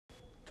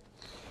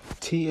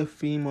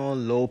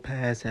Teofimo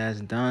Lopez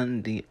has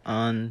done the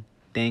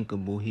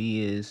unthinkable.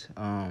 He is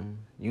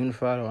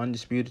unified or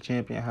undisputed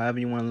champion, however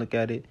you want to look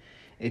at it.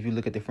 If you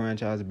look at the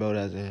franchise belt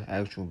as an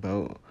actual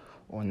belt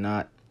or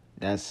not,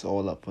 that's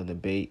all up for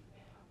debate.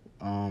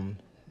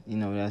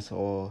 That's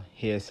all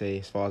hearsay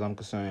as far as I'm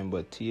concerned.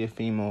 But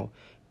Teofimo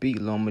beat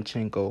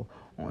Lomachenko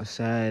on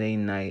Saturday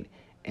night,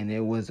 and it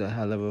was a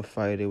hell of a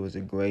fight. It was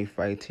a great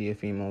fight.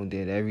 Teofimo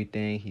did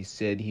everything he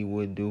said he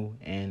would do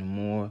and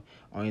more.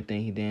 Only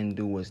thing he didn't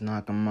do was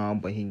knock him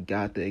out, but he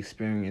got the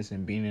experience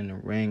in being in the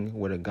ring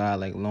with a guy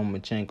like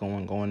Lomachenko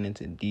and going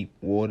into deep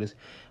waters.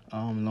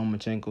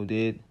 Lomachenko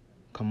did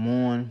come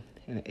on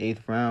in the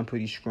 8th round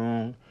pretty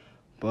strong,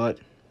 but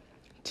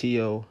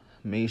Teo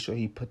made sure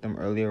he put them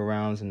earlier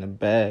rounds in the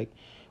bag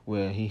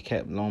where he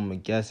kept Loma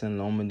guessing.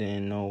 Loma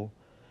didn't know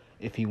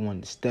if he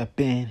wanted to step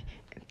in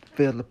and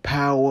feel the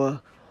power,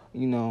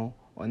 or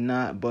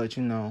not. But,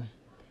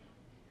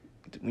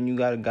 when you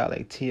got a guy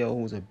like Teo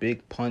who's a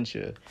big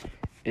puncher,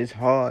 it's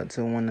hard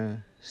to want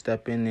to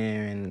step in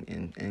there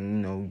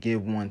and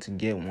give one to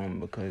get one,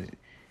 because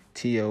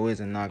Teo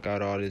is a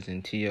knockout artist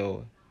and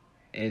Teo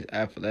is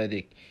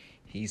athletic.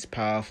 He's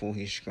powerful,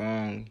 he's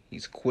strong,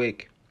 he's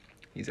quick,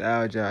 he's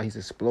agile, he's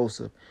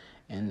explosive,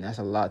 and that's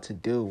a lot to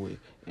deal with.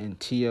 And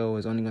Teo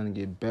is only going to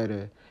get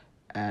better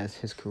as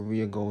his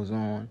career goes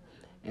on.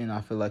 And I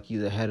feel like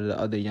he's ahead of the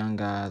other young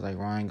guys like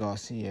Ryan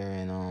Garcia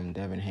and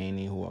Devin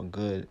Haney, who are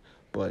good.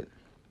 But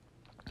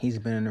he's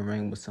been in the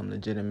ring with some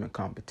legitimate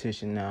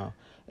competition now.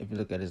 If you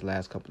look at his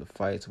last couple of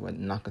fights with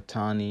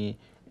Nakatani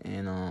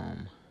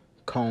and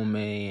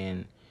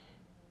Comey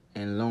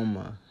and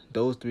Loma,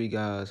 those three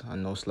guys are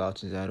no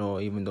slouches at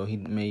all, even though he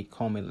made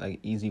Comey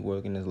like easy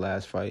work in his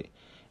last fight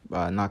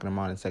by knocking him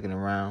out in the second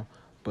round.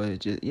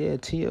 But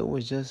Teo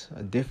was just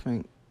a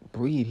different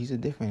breed. He's a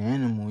different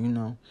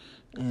animal,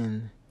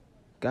 and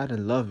gotta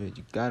love it.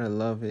 You gotta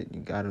love it.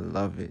 You gotta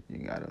love it. You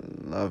gotta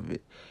love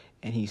it.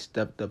 And he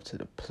stepped up to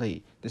the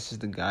plate. This is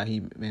the guy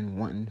he's been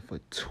wanting for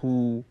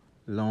 2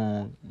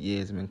 long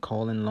years. Been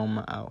calling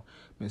Loma out.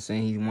 Been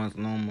saying he wants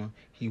Loma.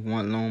 He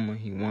want Loma.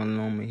 He want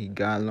Loma. He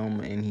got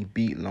Loma, and he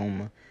beat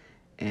Loma.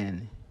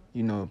 And,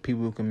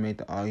 people can make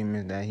the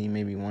argument that he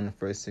maybe won the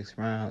first 6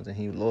 rounds and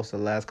he lost the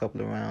last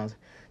couple of rounds.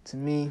 To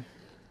me,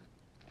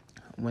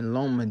 when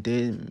Loma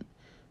did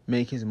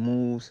make his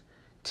moves,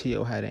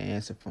 Teo had an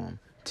answer for him.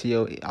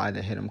 Teo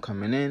either hit him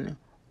coming in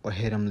or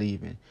hit him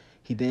leaving.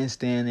 He didn't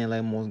stand there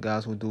like most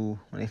guys would do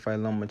when they fight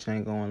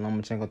Lomachenko, and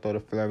Lomachenko throw the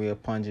flurry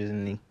of punches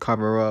and they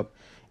cover up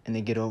and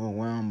they get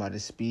overwhelmed by the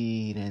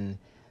speed and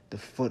the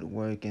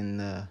footwork and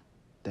the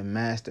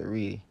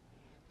mastery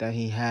that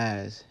he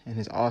has in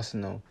his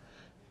arsenal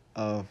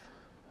of,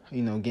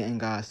 getting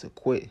guys to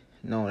quit.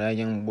 No, that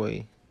young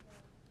boy,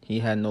 he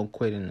had no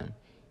quit in him.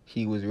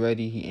 He was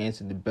ready. He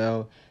answered the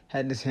bell.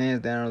 Had his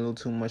hands down a little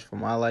too much for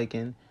my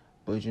liking,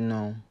 but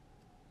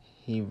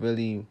he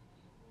really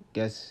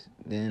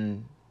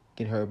didn't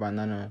get hurt by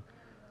none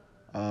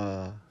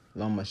of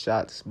Loma's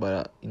shots.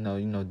 But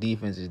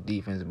defense is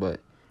defense. But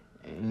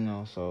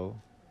so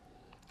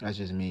that's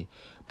just me.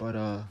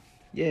 But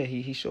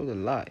he showed a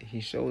lot. He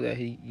showed that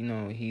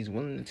he's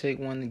willing to take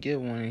one to give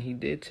one, and he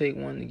did take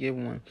one to give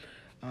one.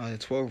 The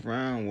 12th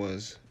round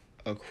was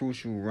a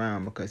crucial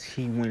round because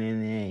he went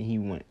in there and he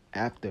went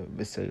after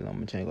Vasily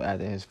Lomachenko,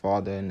 after his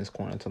father in this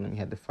corner told him he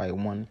had to fight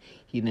one.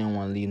 He didn't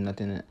want to leave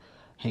nothing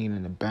hanging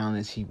in the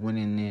balance. He went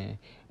in there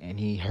and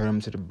he hurt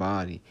him to the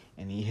body,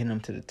 and he hit him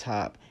to the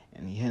top,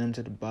 and he hit him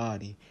to the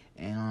body.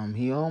 And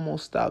he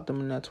almost stopped him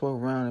in that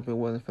 12th round if it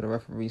wasn't for the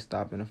referee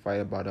stopping the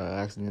fight about an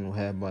accidental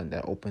headbutt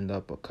that opened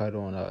up a cut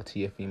on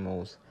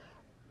Teofimo's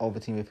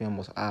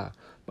eye.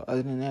 But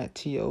other than that,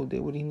 Teo did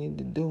what he needed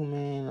to do,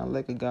 man. I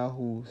like a guy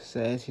who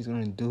says he's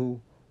going to do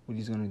what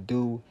he's going to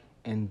do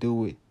and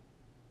do it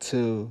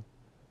to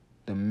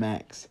the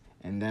max.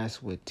 And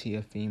that's what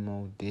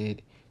Teofimo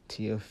did.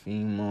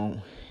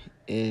 Teofimo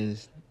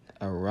is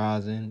a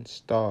rising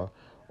star.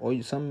 Or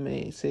some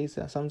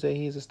say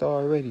he's a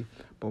star already.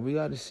 But we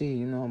got to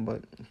see,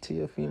 But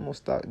Teofimo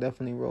stock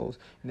definitely rose.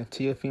 And if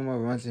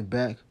Teofimo runs it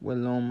back with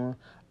Loma,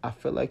 I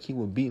feel like he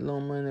would beat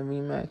Loma in a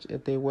rematch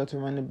if they were to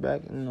run it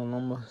back.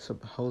 Loma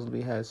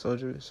supposedly had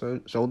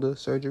shoulder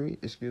surgery,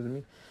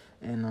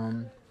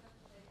 And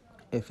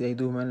if they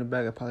do run it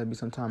back, it'll probably be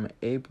sometime in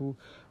April.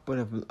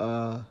 But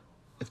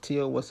if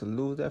Teo was to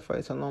lose that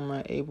fight to Loma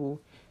in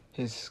April,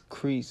 his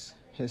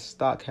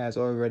stock has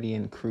already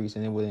increased,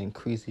 and it would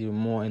increase even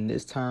more. And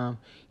this time,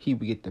 he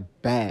would get the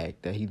bag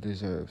that he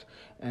deserves.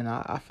 And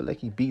I feel like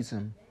he beats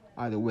him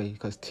either way,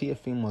 because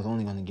Teofimo is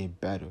only going to get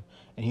better.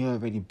 And he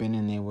already been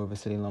in there with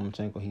Vasily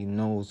Lomachenko. He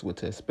knows what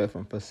to expect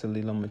from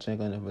Vasily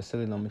Lomachenko. And if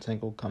Vasily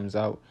Lomachenko comes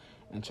out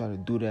and try to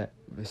do that,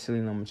 Vasily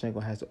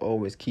Lomachenko has to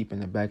always keep in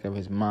the back of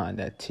his mind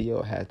that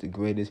Teo has the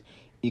greatest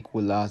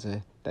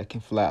equalizer that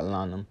can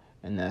flatline him.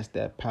 And that's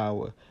that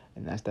power,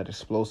 and that's that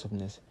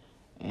explosiveness.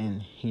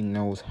 And he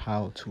knows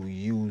how to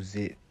use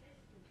it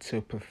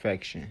to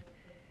perfection.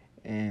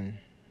 And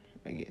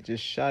again,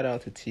 just shout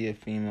out to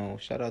Teofimo,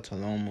 shout out to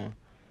Loma.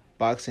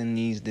 boxing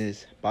needs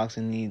this.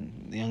 Boxing needs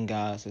young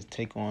guys to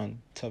take on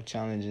tough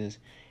challenges.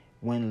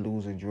 Win,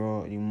 lose, or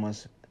draw, you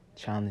must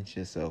challenge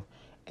yourself.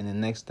 And the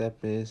next step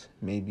is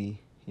maybe,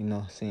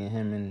 seeing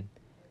him and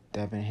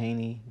Devin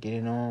Haney get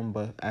it on.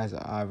 But as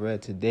I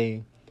read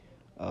today,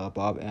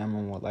 Bob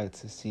Arum would like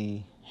to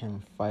see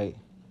him fight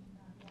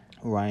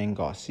Ryan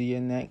Garcia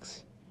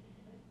next.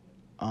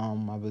 I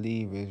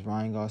believe it's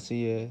Ryan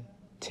Garcia,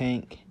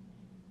 Tank,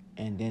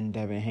 and then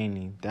Devin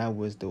Haney. That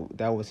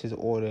was his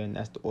order, and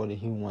that's the order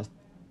he wants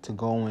to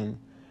go in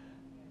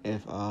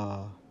if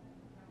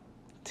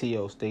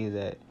T.O. stays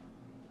at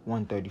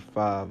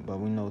 135. But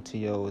we know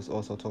T.O. is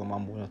also talking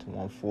about moving up to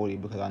 140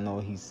 because I know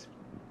he's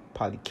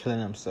probably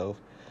killing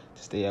himself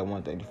to stay at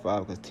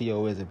 135 because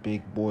T.O. is a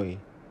big boy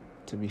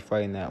to be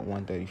fighting at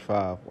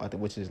 135,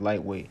 which is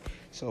lightweight.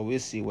 So we'll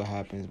see what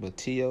happens. But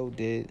T.O.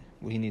 did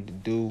what he needed to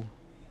do.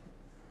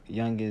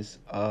 Youngest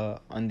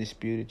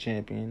undisputed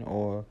champion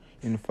or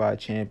unified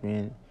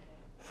champion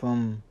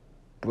from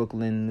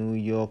Brooklyn, New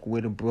York.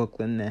 Where the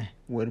Brooklyn at?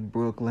 Where the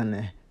Brooklyn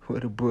at? Where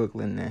the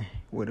Brooklyn at?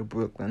 Where the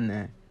Brooklyn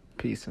at?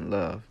 Peace and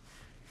love.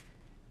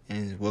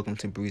 And welcome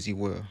to Breezy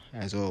World,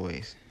 as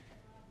always.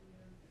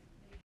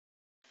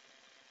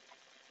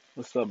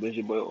 What's up, it's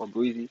your boy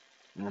Breezy,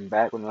 and I'm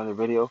back with another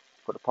video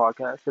for the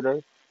podcast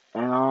today.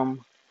 And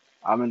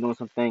I've been doing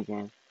some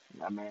thinking.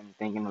 I've been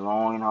thinking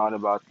long and hard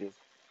about this.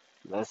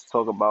 Let's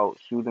talk about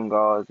shooting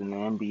guards in the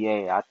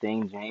NBA. I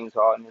think James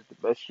Harden is the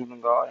best shooting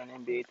guard in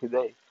the NBA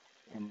today,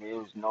 and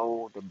there's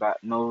no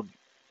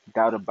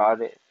doubt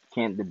about it.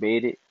 Can't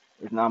debate it.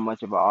 It's not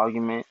much of an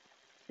argument.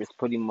 It's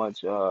pretty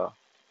much uh,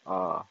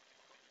 a,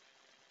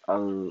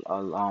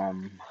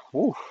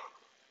 woof.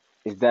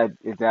 Is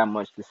that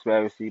much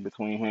disparity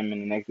between him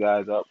and the next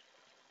guys up?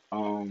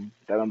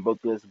 Devin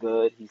Booker is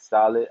good. He's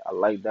solid. I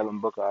like Devin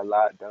Booker a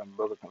lot. Devin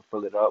Booker can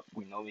fill it up.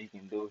 We know what he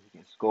can do. He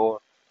can score.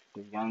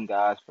 The young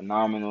guy's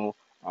phenomenal.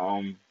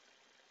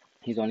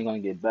 He's only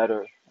going to get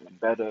better and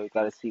better.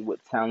 Got to see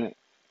what talent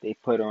they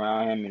put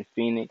around him in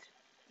Phoenix,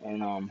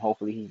 and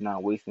hopefully he's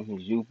not wasting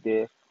his youth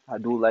there. I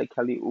do like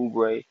Kelly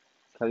Oubre.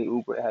 Kelly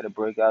Oubre had a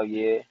breakout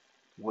year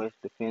with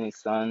the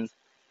Phoenix Suns,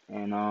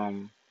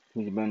 and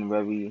he's been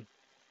very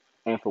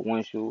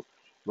influential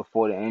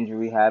before the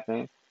injury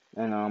happened.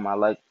 And I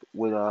like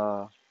what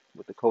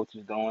the coach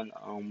is doing.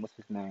 What's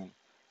his name?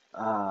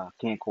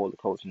 Can't call the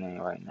coach name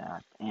right now.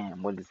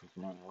 Damn, what is his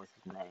name? What's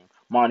his name?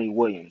 Monty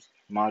Williams.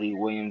 Monty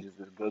Williams is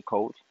a good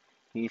coach.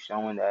 He's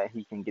showing that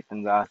he can get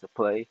them guys to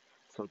play.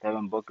 So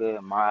Devin Booker,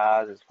 in my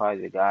eyes, is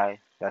probably the guy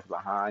that's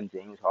behind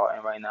James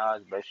Harden right now,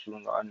 as best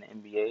shooting guard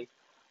in the NBA.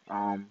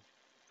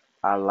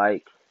 I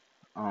like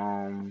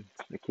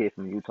the kid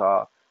from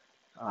Utah,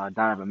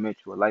 Donovan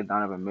Mitchell. I like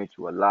Donovan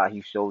Mitchell a lot.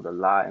 He showed a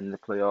lot in the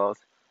playoffs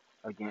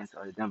against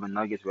the Denver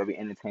Nuggets. Very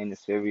entertaining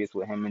series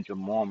with him and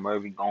Jamal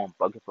Murray going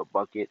bucket for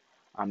bucket.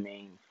 I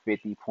mean,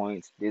 50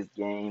 points this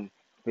game,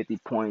 50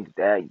 points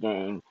that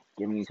game,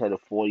 giving each other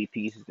 40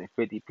 pieces and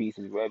 50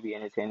 pieces. Very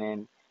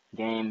entertaining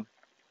game.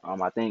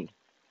 I think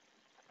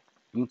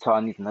Utah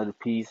needs another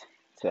piece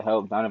to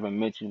help Donovan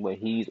Mitchell, but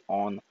he's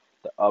on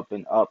the up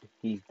and up.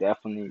 He's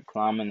definitely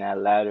climbing that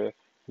ladder.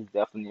 He's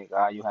definitely a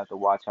guy you have to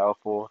watch out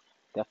for.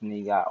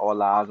 Definitely got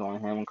all eyes on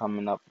him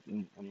coming up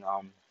in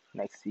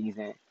next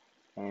season,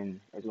 and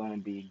it's going to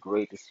be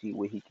great to see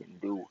what he can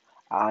do.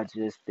 I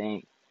just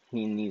think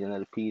he needs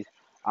another piece.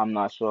 I'm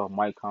not sure if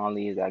Mike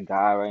Conley is that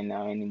guy right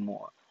now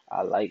anymore.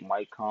 I like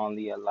Mike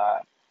Conley a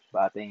lot,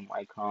 but I think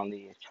Mike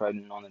Conley is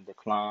treading on the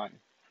decline.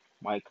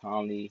 Mike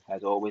Conley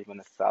has always been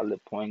a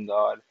solid point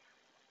guard.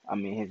 I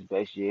mean, his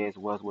best years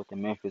was with the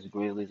Memphis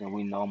Grizzlies, and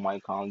we know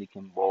Mike Conley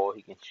can ball.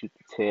 He can shoot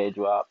the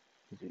teardrop.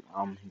 He's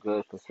a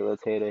good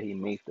facilitator. He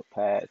makes the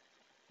pass.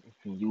 He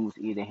can use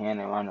either hand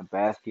around the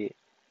basket.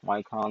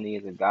 Mike Conley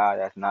is a guy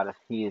that's not a,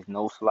 he is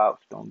no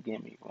slouch. Don't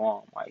get me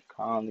wrong. Mike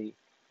Conley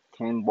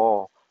can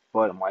ball,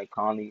 but Mike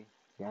Conley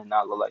did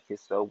not look like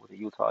himself with the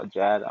Utah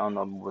Jazz. I don't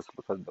know if it was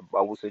because of the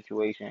bubble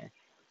situation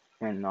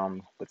and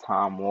the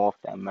time off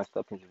that messed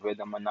up his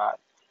rhythm or not.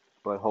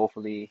 But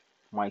hopefully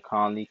Mike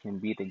Conley can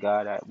be the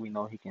guy that we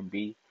know he can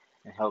be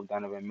and help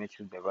Donovan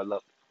Mitchell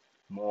develop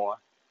more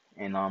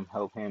and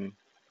help him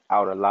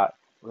out a lot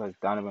because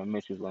Donovan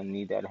Mitchell's gonna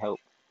need that help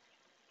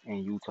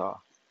in Utah.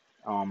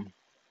 Um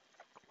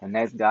the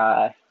next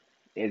guy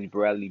is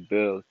Bradley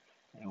Beal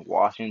in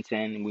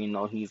Washington. We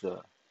know he's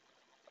a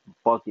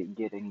bucket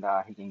getting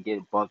guy. He can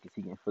get buckets,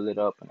 he can fill it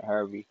up in a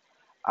hurry.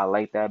 I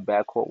like that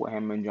backcourt with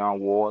him and John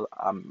Wall.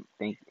 I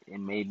think it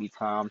may be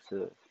time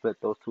to split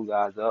those two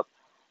guys up.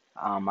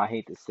 I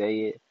hate to say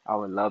it. I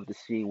would love to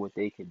see what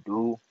they could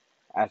do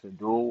as a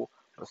duo,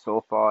 but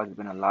so far it's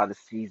been a lot of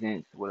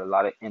seasons with a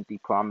lot of empty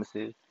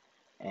promises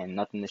and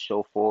nothing to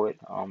show for it.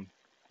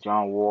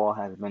 John Wall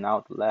has been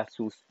out the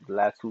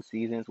last two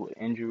seasons with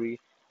injury.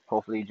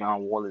 Hopefully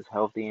John Wall is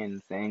healthy and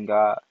the same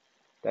guy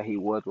that he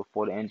was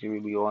before the injury.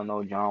 We all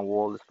know John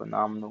Wall is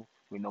phenomenal.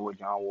 We know what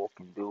John Wall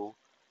can do.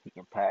 He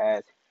can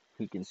pass.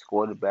 He can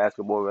score the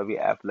basketball. Very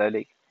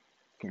athletic.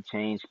 Can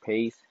change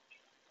pace.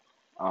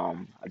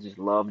 I just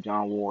love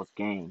John Wall's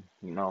game.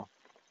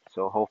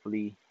 So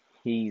hopefully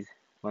he's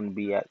going to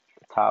be at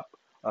the top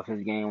of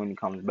his game when he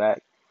comes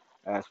back.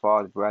 As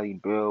far as Bradley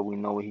Beal, we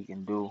know what he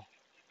can do.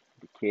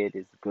 The kid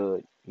is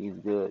good. He's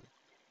good.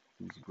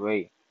 He's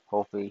great.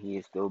 Hopefully, he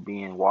is still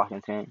be in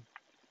Washington,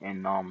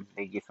 and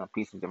they get some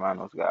pieces around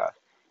those guys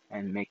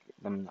and make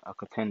them a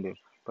contender.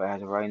 But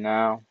as of right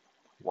now,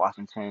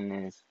 Washington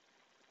is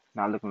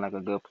not looking like a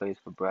good place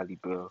for Bradley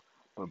Beal.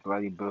 But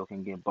Bradley Beal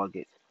can get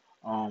buckets.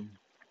 Um,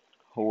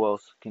 who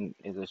else can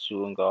is a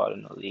shooting guard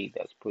in the league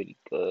that's pretty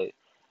good?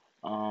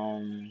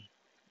 Um,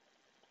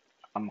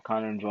 I'm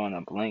kind of drawing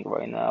a blank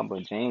right now,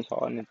 but James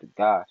Harden is the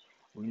guy.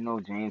 We know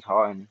James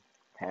Harden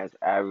has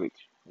averaged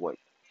what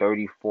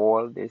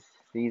 34 this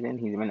season.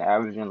 He's been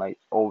averaging like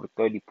over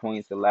 30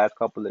 points the last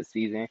couple of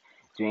seasons.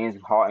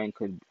 James Harden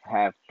could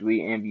have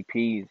 3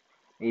 MVPs,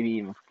 maybe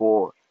even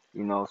 4.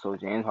 So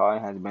James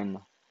Harden has been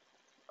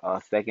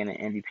second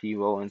in MVP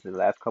role into the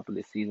last couple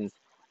of seasons.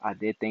 I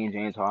did think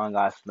James Harden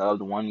got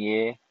snubbed one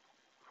year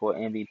for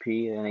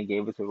MVP, and they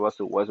gave it to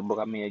Russell Westbrook.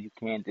 I mean, you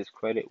can't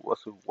discredit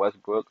Russell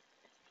Westbrook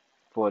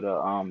for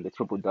the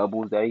triple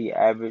doubles that he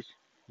averaged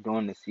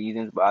during the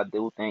seasons, but I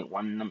do think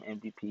one of them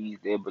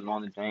MVPs did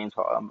belong to James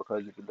Harden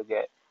because if you look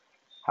at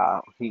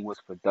how he was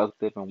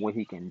productive and what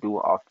he can do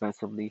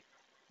offensively,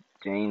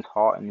 James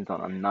Harden is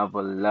on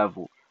another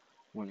level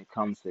when it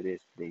comes to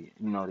this. The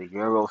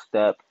Euro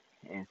step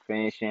and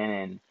finishing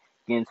and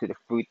getting to the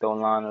free throw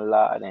line a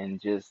lot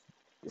and just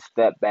the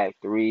step back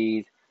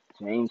threes.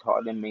 James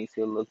Harden makes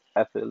it look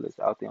effortless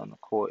out there on the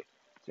court.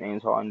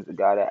 James Harden is a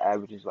guy that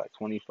averages like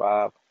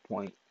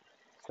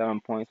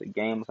 25.7 points a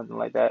game or something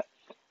like that.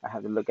 I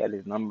have to look at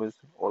his numbers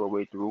all the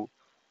way through.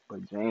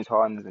 But James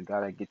Harden is a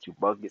guy that gets you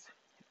buckets.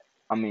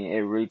 I mean, it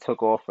really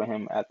took off for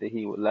him after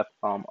he left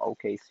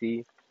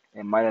OKC.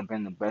 It might have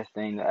been the best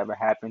thing that ever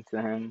happened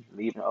to him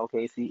leaving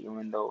OKC,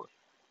 even though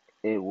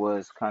it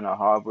was kind of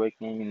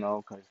heartbreaking,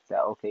 because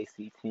that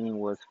OKC team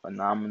was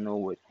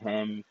phenomenal with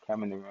him,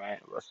 Kevin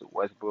Durant, Russell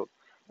Westbrook,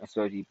 and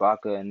Serge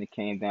Ibaka, and it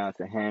came down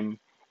to him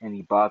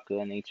and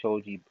Ibaka, and they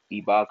chose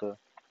Ibaka,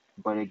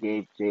 but it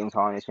gave James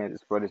Harden a chance to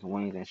spread his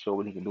wings and show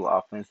what he can do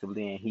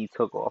offensively, and he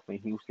took off in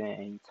Houston,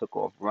 and he took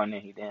off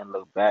running. He didn't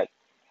look back,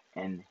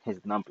 and his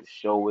numbers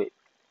show it.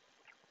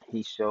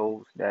 He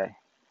shows that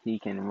he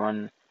can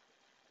run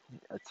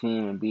a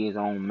team and be his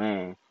own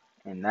man,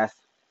 and that's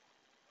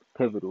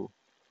pivotal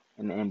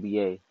in the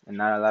NBA, and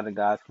not a lot of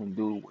guys can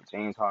do what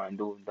James Harden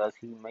do. Does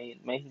he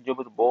may he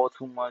dribble the ball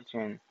too much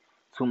and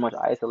too much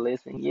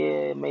isolation?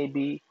 Yeah,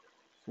 maybe.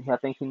 So I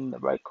think he needs the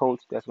right coach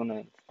that's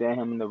gonna steer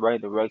him in the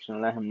right direction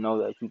and let him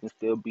know that you can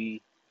still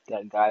be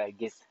that guy that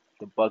gets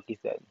the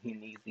buckets that he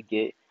needs to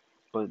get,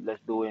 but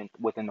let's do it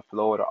within the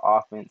flow of the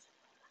offense.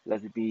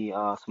 Let's be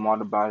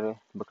smart about it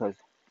because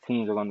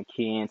teams are gonna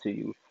key into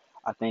you.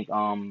 I think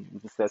you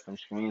can set some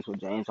screens with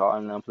James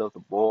Harden, let him play with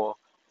the ball,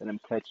 let him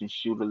catch and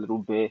shoot a little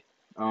bit.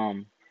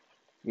 Um,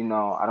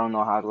 I don't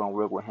know how it's gonna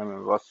work with him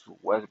and Russell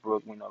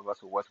Westbrook.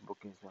 Russell Westbrook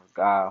is a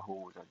guy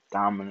who is a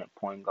dominant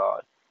point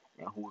guard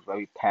and who's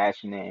very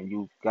passionate, and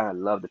you gotta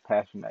love the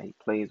passion that he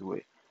plays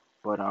with.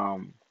 But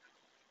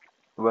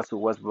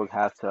Russell Westbrook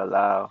has to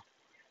allow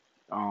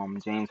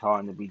James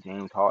Harden to be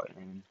James Harden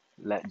and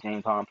let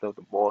James Harden play with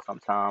the ball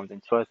sometimes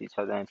and trust each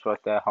other and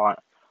trust that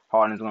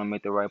Harden's gonna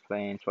make the right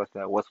play and trust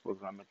that Westbrook's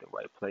gonna make the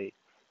right play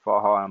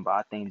for Harden. But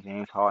I think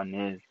James Harden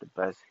is the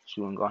best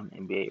shooting guard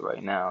in the NBA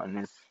right now, and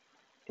this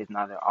is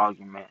not an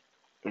argument.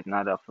 It's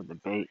not up for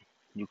debate.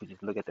 You could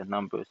just look at the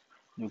numbers.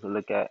 You could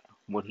look at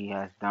what he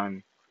has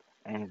done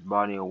and his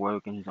body of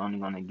work, and he's only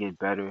gonna get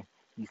better.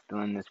 He's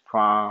still in his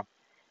prime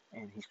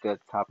and he's still at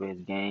the top of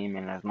his game.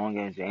 And as long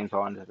as James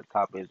Harden is at the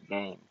top of his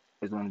game,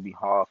 it's going to be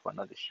hard for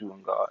another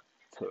shooting guard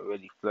to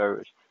really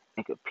flourish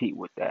and compete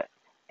with that.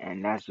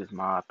 And that's just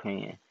my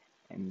opinion.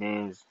 And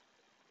there's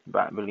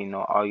really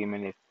no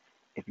argument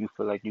if you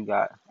feel like you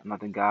got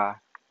another guy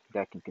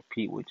that can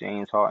compete with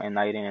James Harden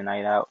night in and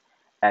night out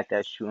at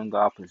that shooting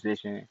guard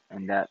position,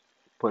 and that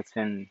puts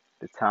in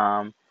the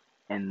time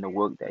and the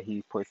work that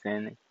he puts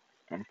in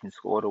and can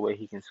score the way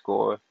he can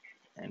score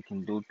and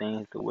can do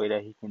things the way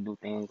that he can do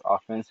things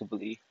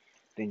offensively,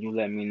 then you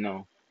let me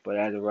know. But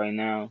as of right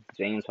now,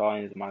 James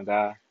Harden is my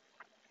guy,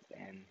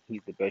 and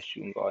he's the best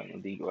shooting guard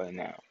in the league right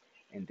now.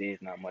 And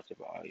there's not much of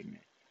an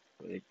argument.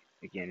 But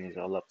again, and it's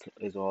all up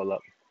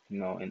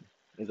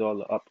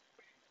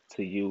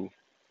to you,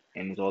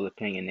 and it's all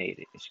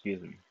opinionated.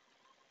 Excuse me.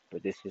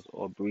 But this is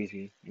all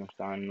breezy, and I'm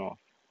signing off.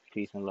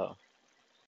 Peace and love.